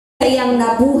Sayang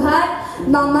nabuhat,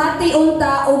 mamati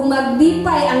unta ug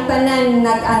magbipay ang tanan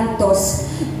nagantos.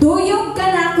 Tuyog ka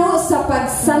nako sa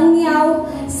pagsangyaw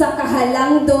sa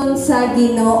kahalangdon sa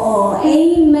Ginoo.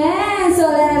 Amen. So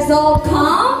let us all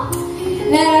come,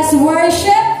 let us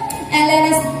worship, and let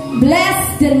us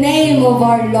bless the name of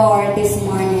our Lord this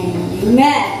morning.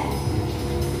 Amen.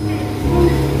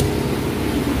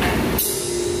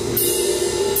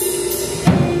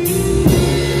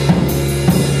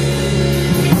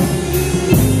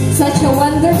 Such a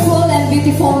wonderful and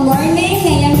beautiful morning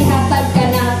ngayong gihatag ka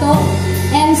nato,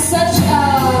 and such a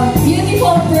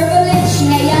beautiful privilege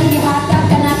ngayong gihatag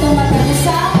ka nato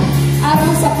matagusa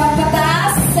aron sa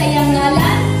pagpataas sa iyang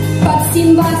ngalan,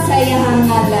 pagsimba sa iyang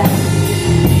ngalan.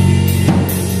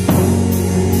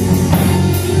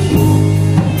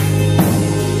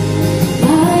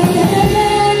 I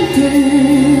abandon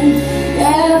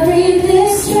every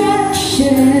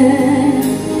distraction.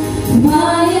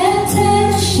 My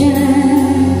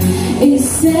is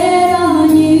set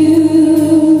on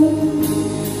you,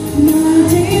 my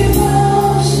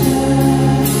devotion,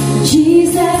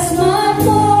 Jesus my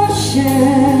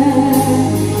portion,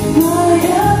 my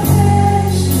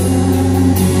affection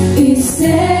is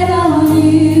set on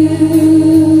you.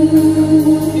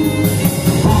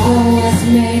 I was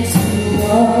made to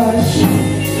worship,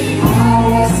 I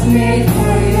was made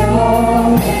for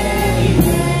your name.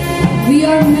 We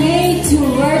are made to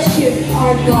worship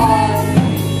our God.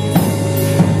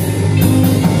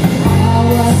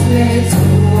 Made to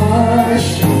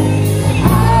worship,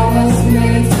 I was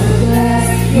made to bless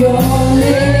your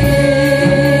name.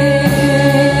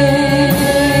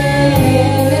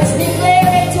 Let's declare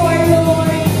it to our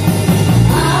Lord.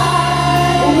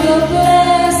 I will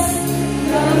bless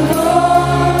the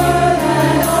Lord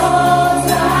at all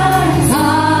times.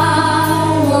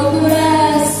 I will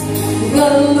bless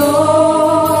the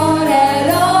Lord at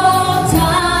all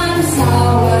times. I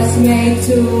was made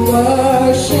to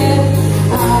worship,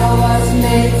 I was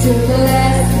made to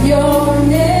bless your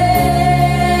name.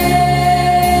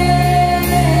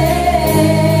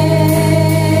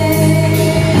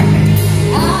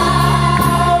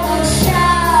 I will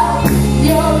shout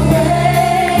your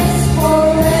praise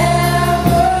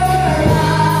forever.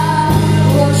 I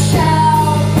will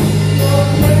shout your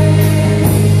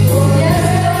praise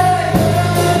forever.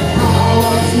 I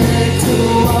was made to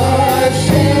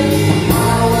worship,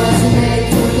 I was made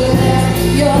to bless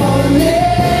your name.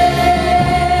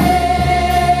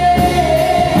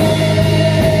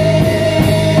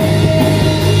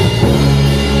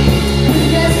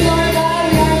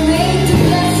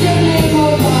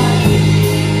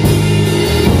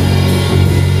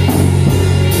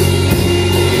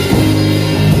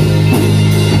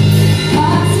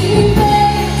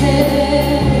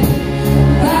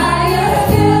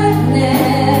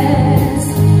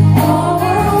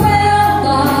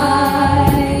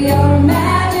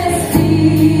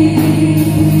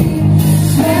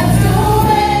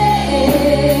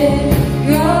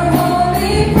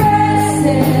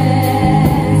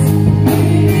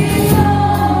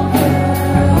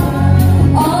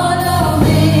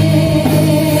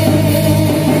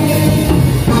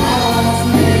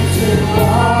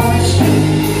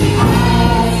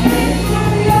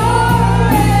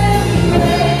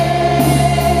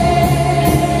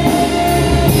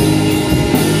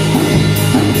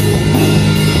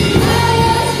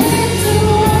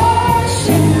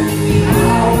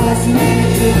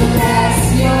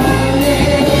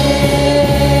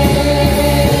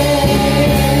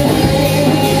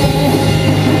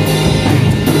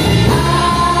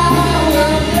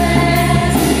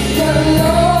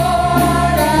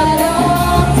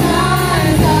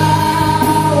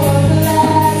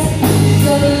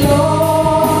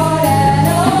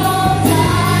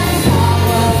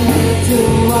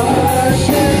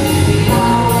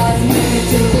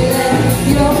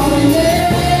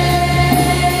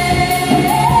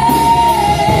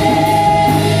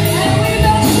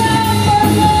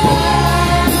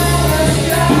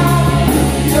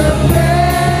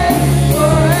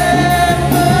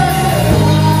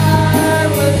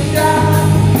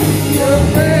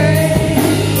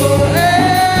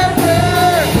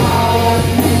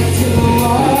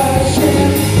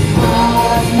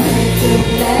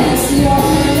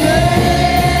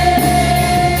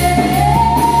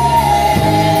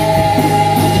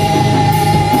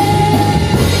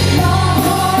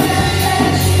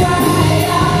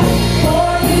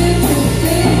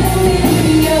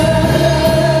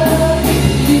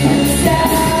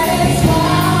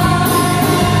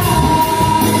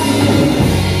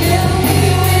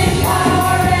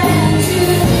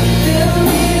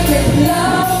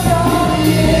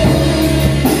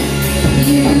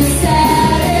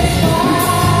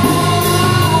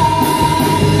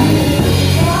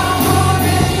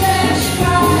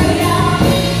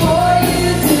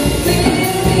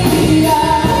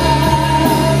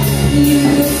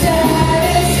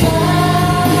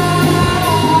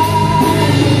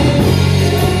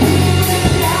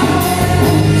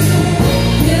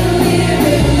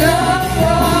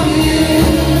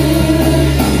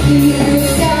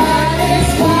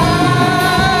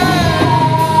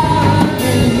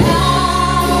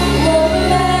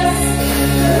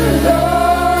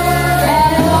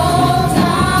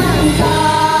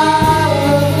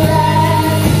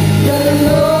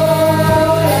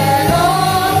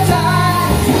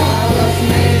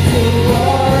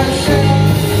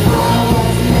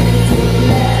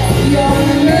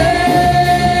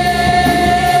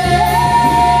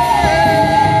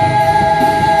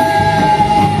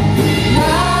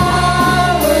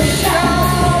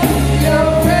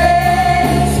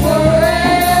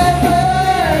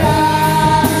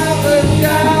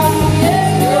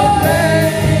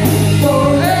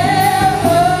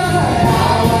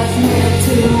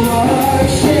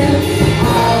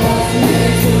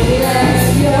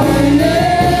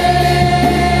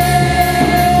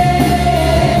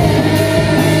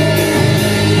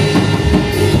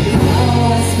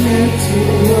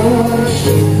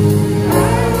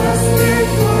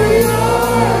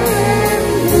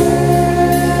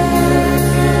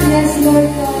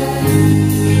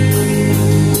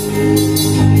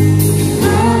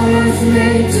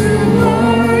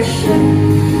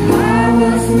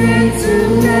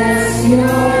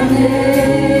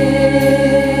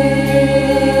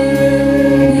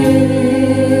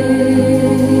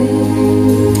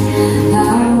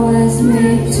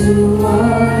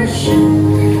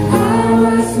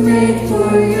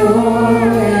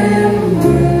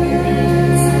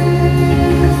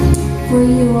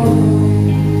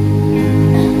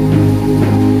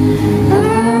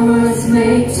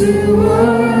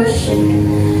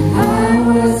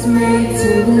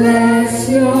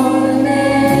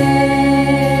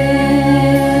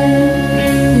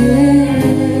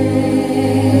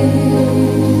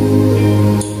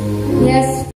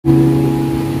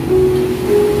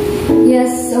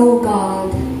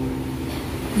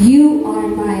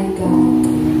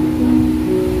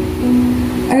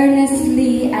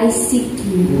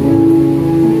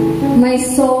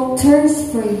 soul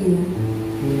thirsts for you.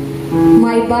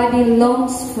 My body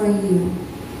longs for you.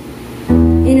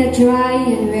 In a dry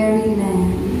and weary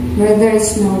land where there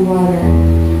is no water.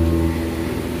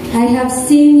 I have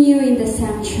seen you in the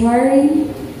sanctuary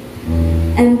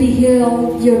and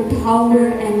beheld your power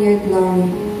and your glory.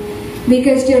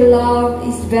 Because your love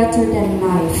is better than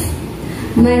life,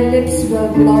 my lips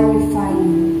will glorify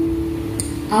you.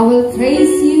 I will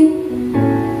praise you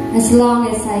as long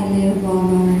as I live, O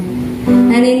Lord.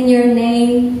 And in your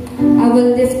name, I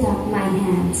will lift up my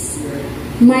hands.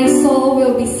 My soul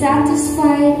will be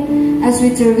satisfied as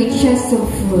with the richest of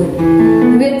food.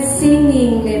 With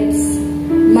singing lips,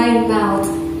 my mouth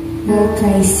will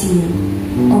praise you,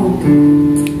 O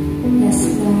God. Yes,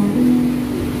 Lord.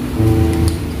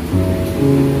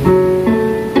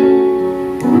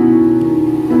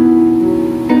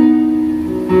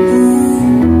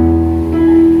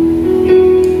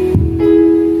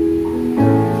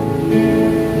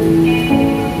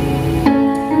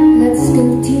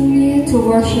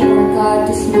 Worship our God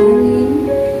this morning.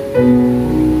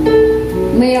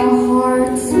 May our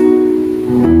hearts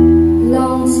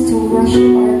longs to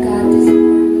worship our God this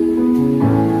morning.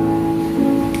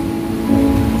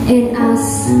 And ask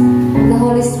the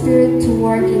Holy Spirit to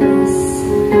work in us,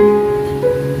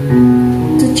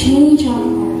 to change our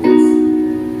hearts,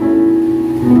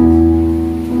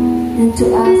 and to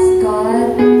ask God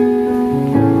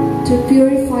to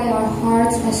purify our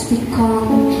hearts as we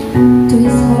come to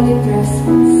His holy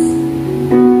presence.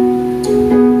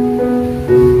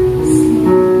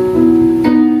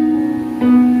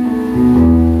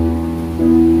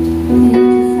 Thank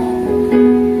you, Father.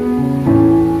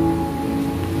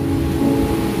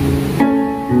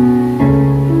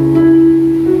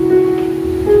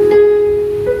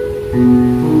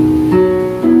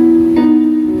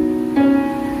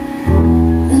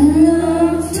 I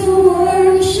love to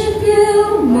worship you,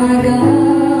 my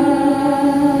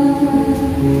God.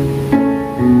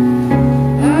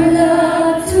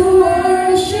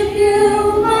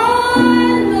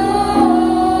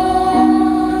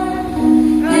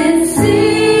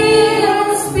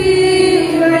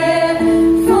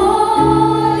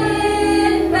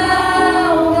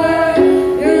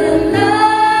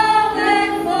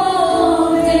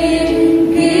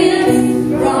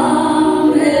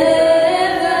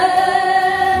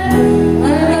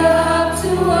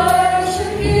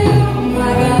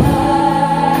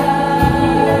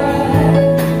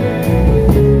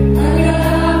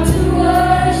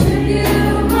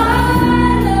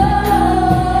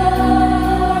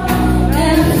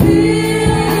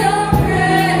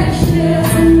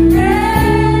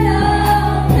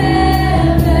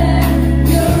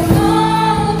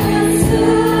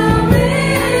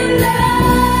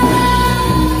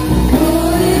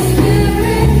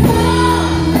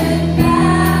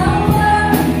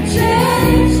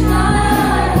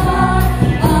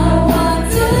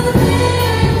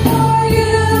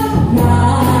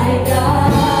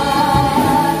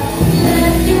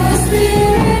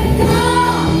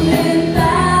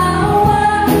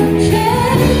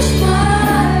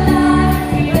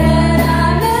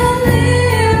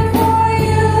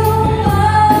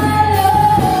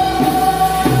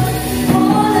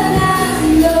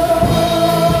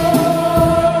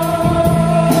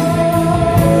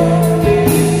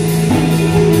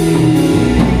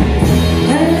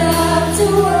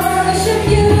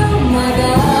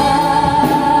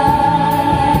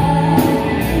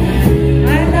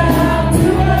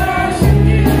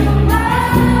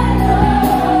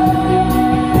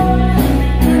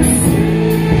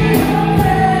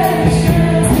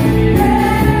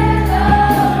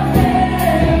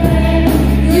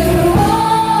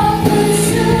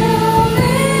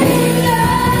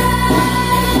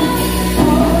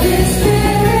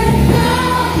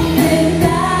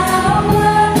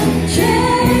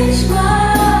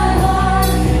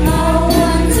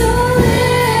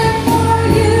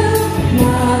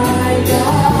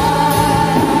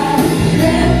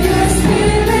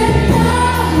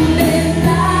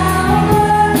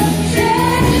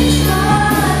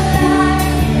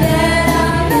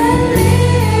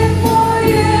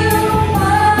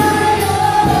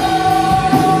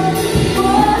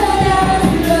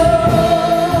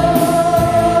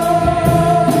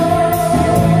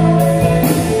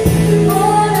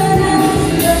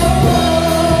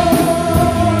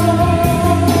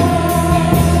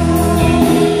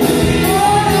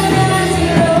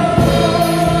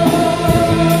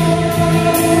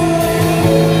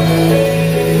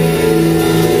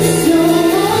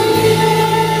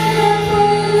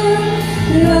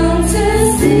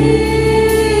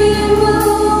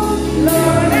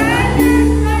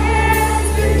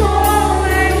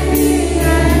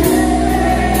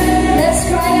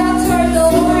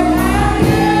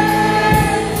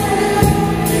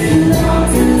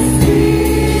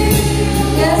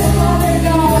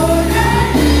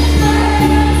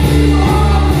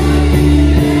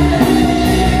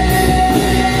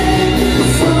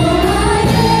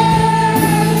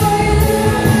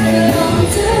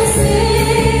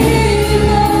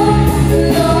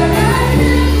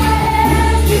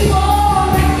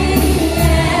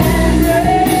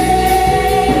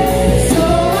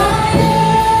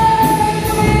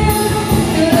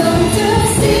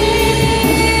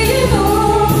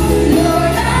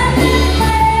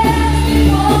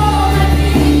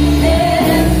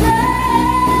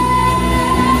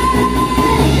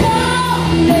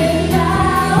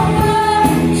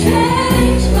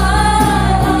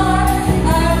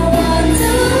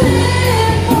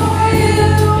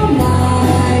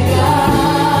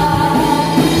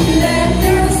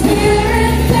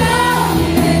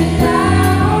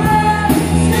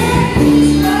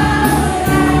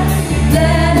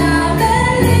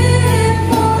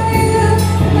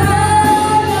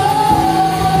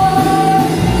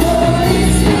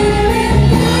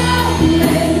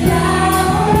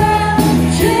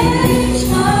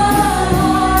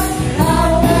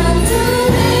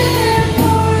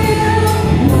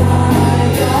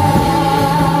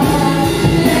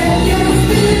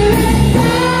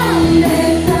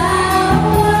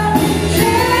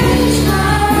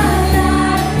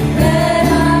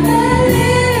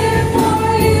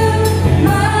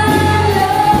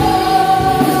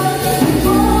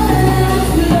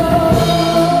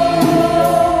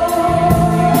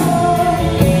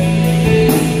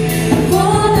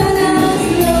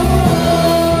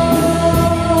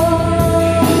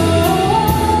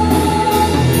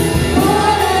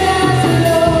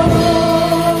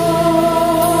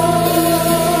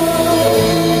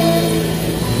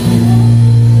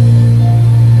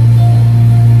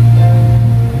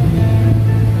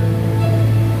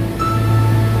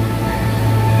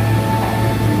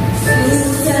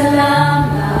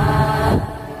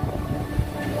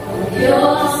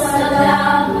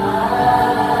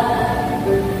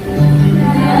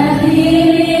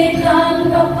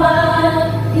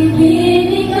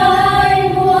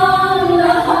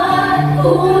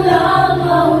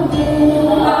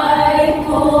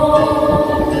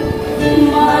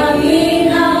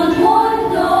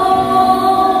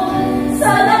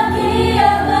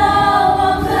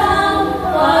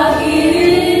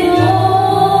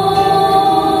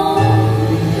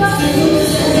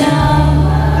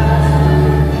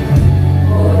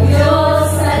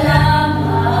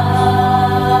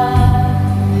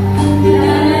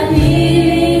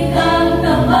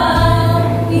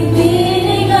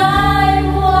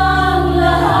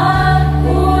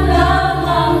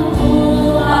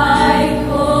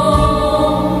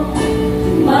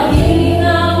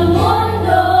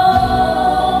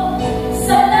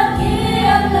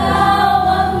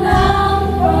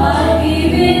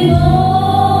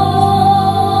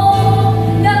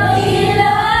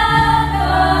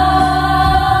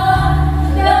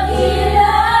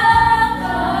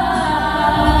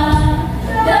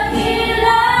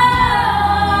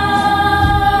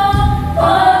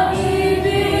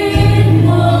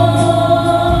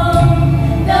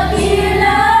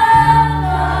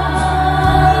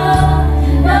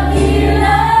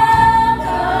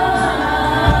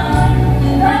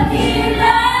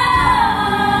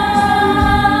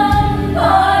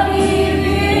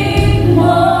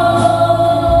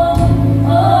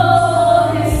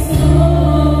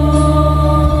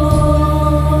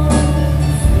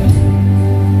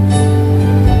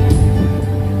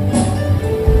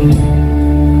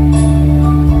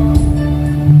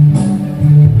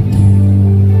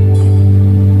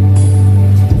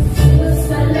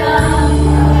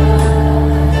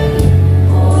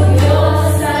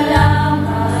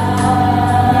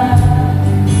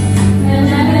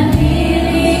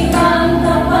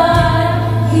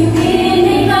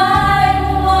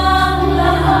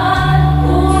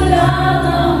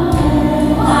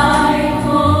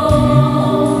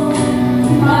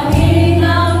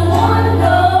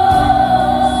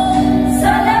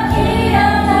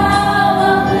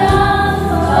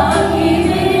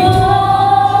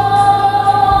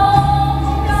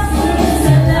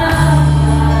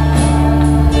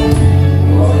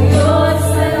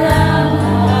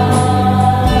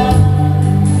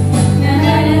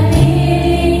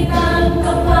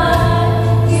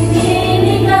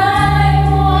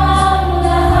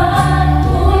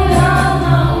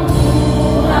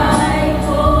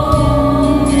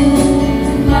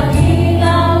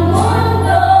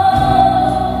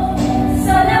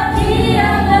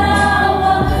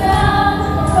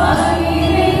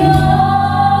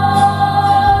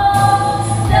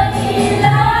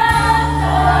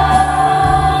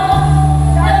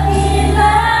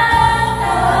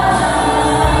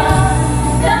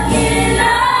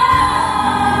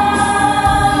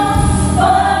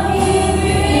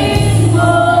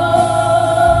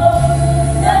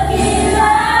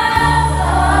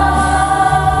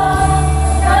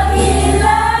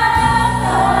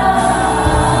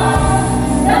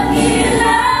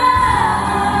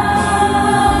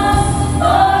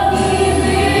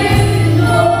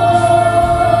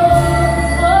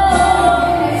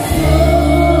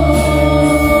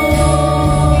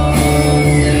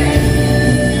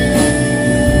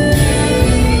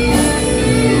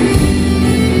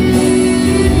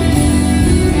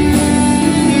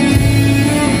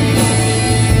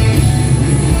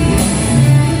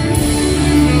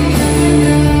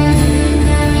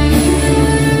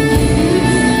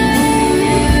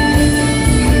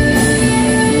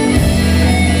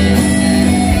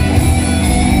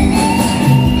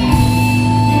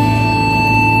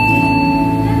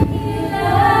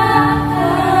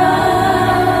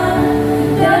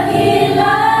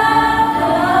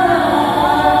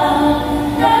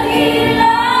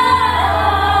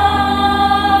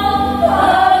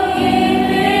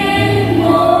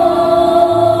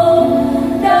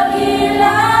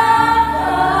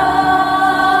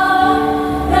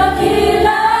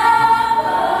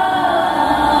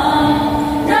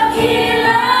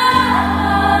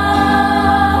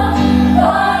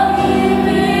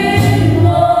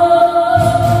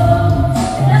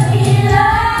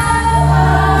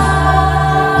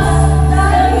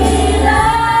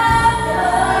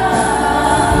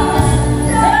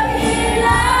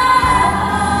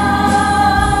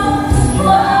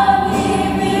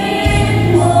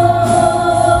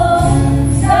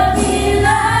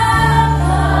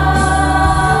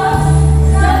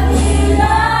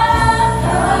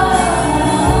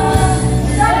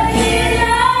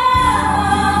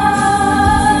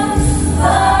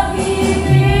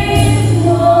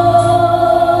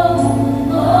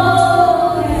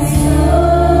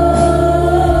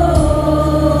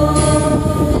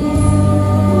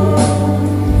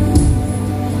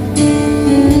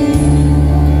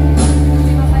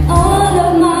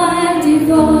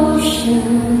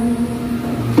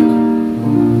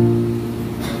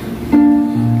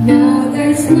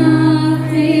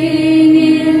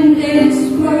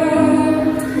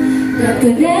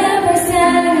 could never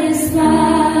satisfy.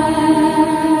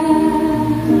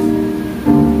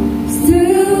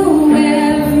 Through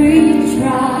every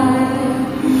trial,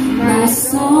 my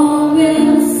song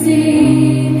will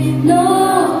sing,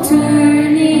 no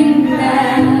turning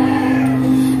back.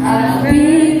 I've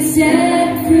been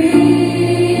set free.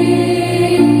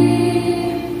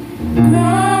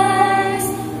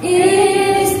 Christ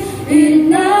is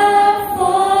enough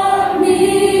for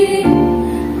me.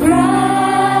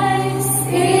 Christ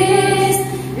is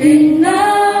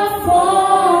enough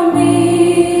for me.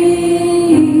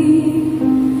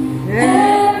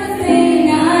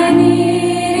 Everything I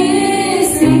need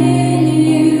is in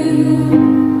you.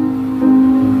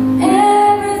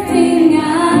 Everything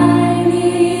I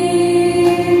need.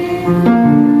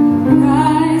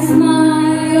 Christ,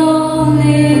 my all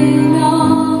in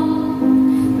all.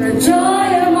 The joy